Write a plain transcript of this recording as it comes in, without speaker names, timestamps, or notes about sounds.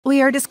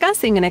we are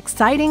discussing an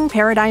exciting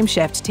paradigm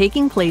shift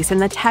taking place in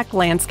the tech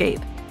landscape: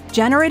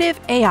 generative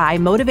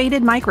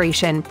AI-motivated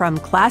migration from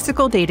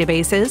classical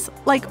databases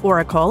like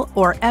Oracle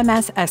or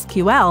MS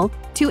SQL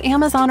to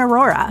Amazon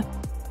Aurora.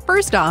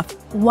 First off,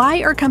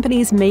 why are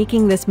companies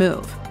making this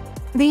move?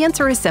 The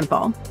answer is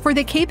simple: for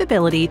the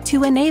capability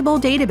to enable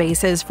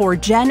databases for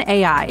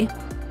GenAI.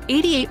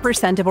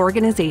 88% of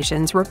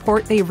organizations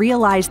report they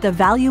realize the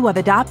value of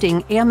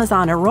adopting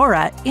Amazon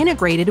Aurora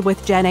integrated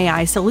with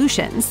GenAI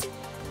solutions.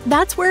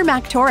 That's where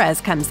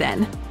Mactores comes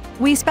in.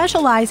 We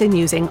specialize in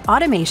using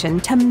automation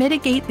to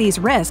mitigate these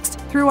risks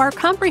through our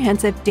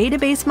comprehensive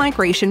database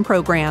migration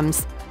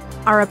programs.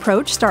 Our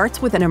approach starts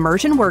with an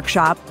immersion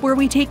workshop where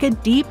we take a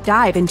deep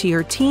dive into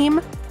your team,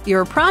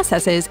 your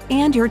processes,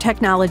 and your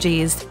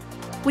technologies.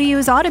 We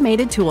use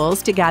automated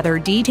tools to gather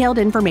detailed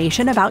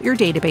information about your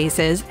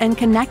databases and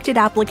connected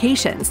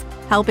applications,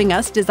 helping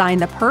us design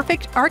the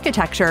perfect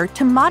architecture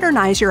to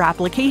modernize your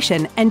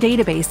application and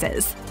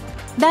databases.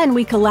 Then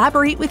we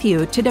collaborate with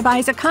you to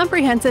devise a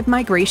comprehensive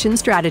migration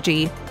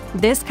strategy.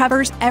 This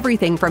covers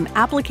everything from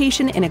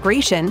application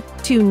integration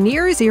to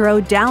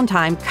near-zero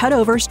downtime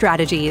cutover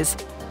strategies.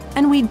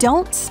 And we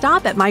don't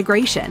stop at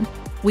migration.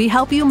 We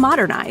help you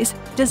modernize,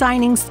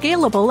 designing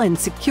scalable and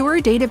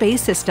secure database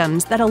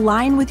systems that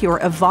align with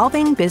your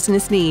evolving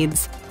business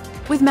needs.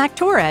 With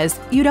Mactores,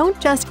 you don't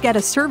just get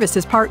a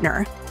services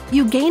partner.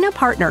 You gain a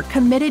partner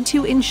committed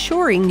to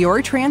ensuring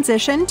your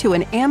transition to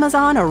an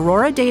Amazon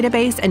Aurora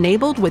database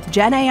enabled with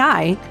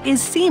GenAI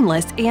is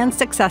seamless and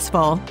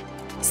successful.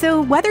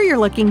 So whether you're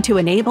looking to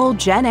enable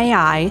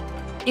GenAI,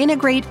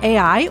 integrate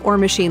AI or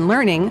machine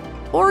learning,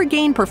 or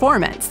gain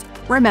performance,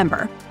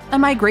 remember, a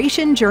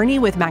migration journey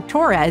with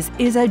Mactores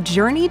is a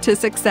journey to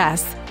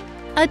success.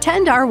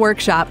 Attend our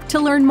workshop to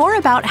learn more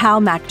about how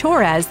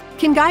Mactores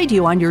can guide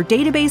you on your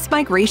database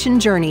migration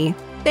journey.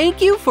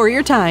 Thank you for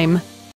your time.